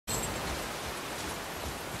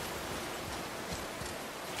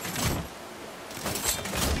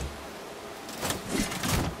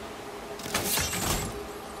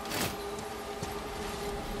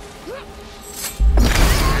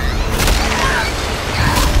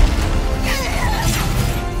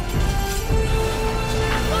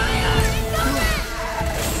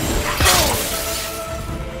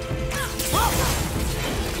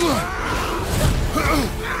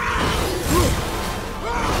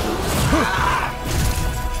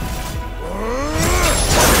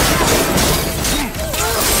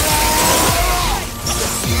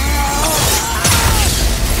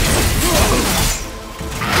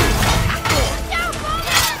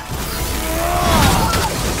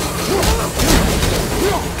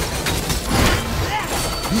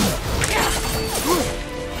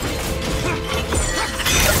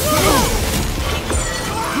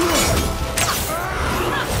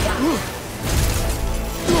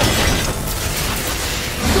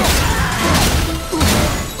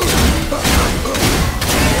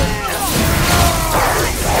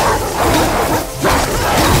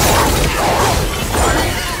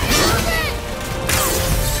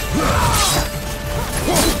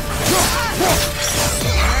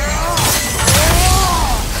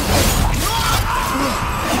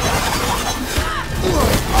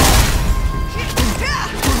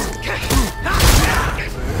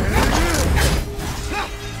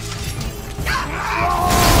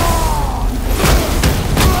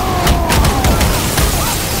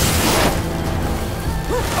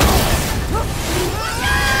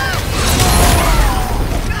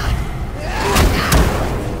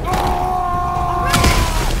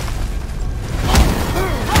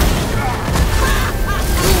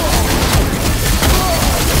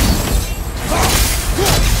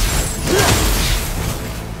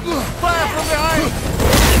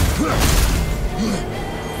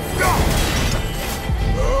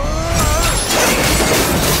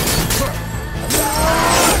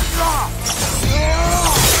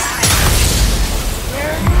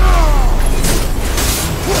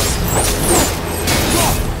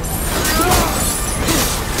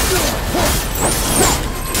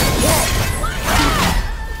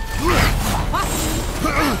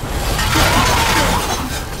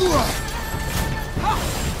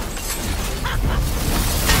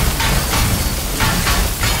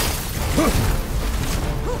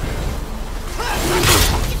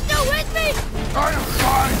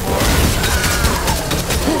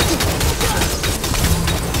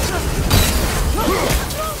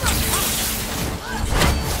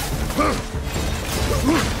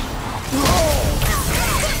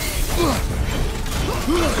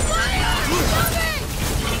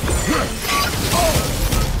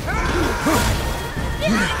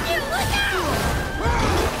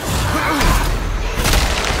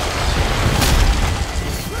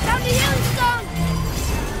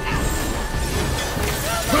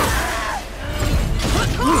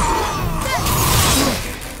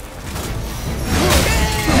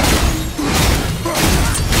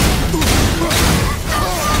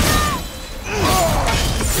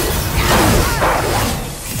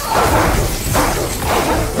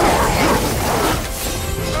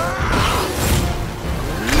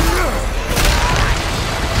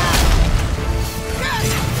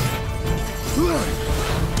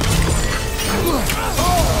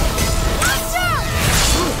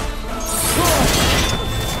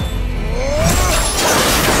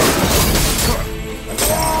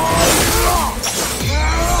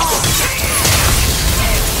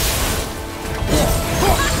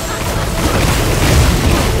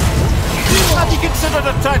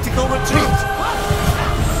Tactical retreat!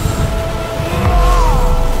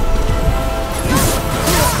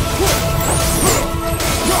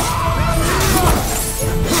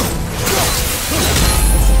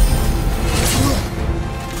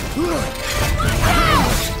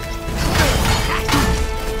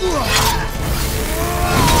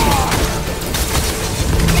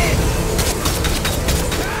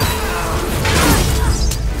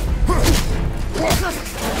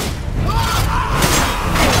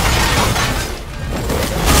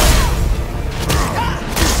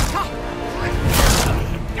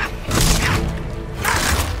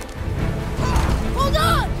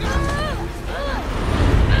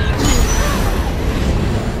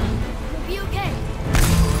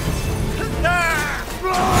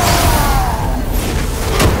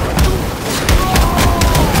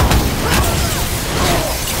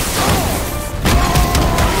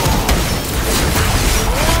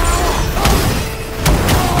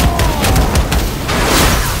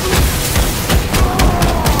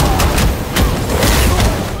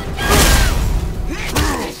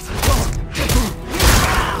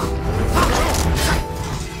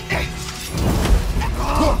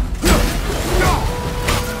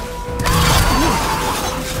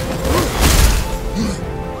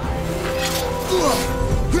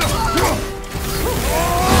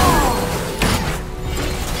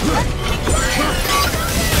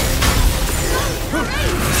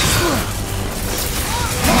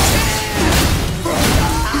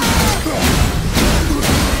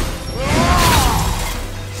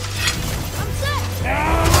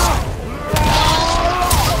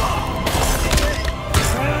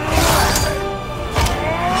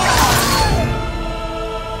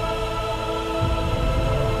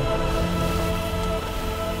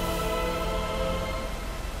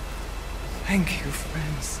 Thank you,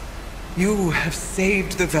 friends. You have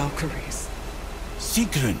saved the Valkyries.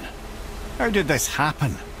 Sigrun, how did this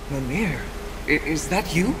happen? Mimir, is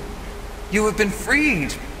that you? You have been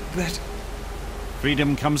freed, but...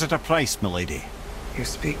 Freedom comes at a price, milady. You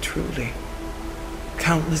speak truly.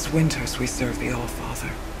 Countless winters we served the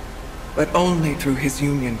All-Father. But only through his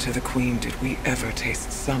union to the Queen did we ever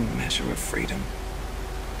taste some measure of freedom.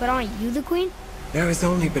 But aren't you the Queen? There has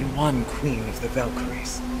only been one Queen of the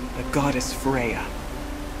Valkyries, the goddess Freya.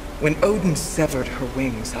 When Odin severed her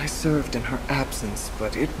wings, I served in her absence,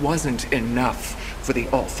 but it wasn't enough for the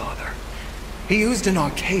All-Father. He used an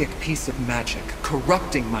archaic piece of magic,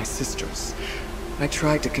 corrupting my sisters. I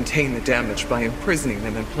tried to contain the damage by imprisoning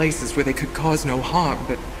them in places where they could cause no harm,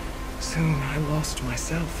 but soon I lost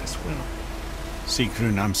myself as well.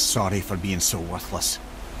 Sigrun, I'm sorry for being so worthless.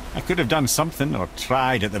 I could have done something, or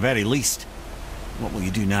tried at the very least. What will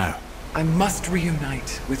you do now? I must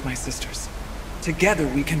reunite with my sisters. Together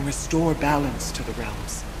we can restore balance to the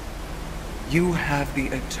realms. You have the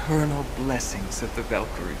eternal blessings of the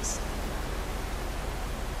Valkyries.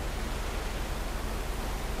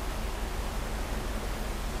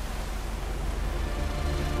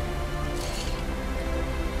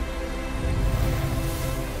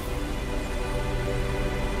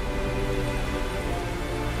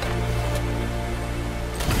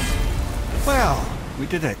 Well, we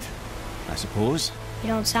did it, I suppose. You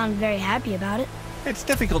don't sound very happy about it. It's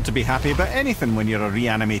difficult to be happy about anything when you're a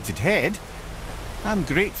reanimated head. I'm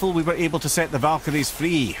grateful we were able to set the Valkyries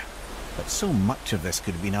free. But so much of this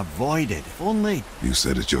could have been avoided, if only... You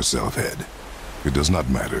said it yourself, Head. It does not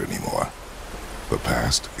matter anymore. The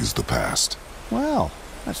past is the past. Well,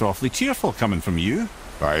 that's awfully cheerful coming from you.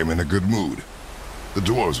 I am in a good mood. The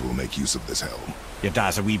dwarves will make use of this helm. Your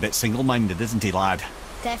dad's a wee bit single-minded, isn't he, lad?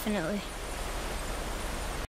 Definitely.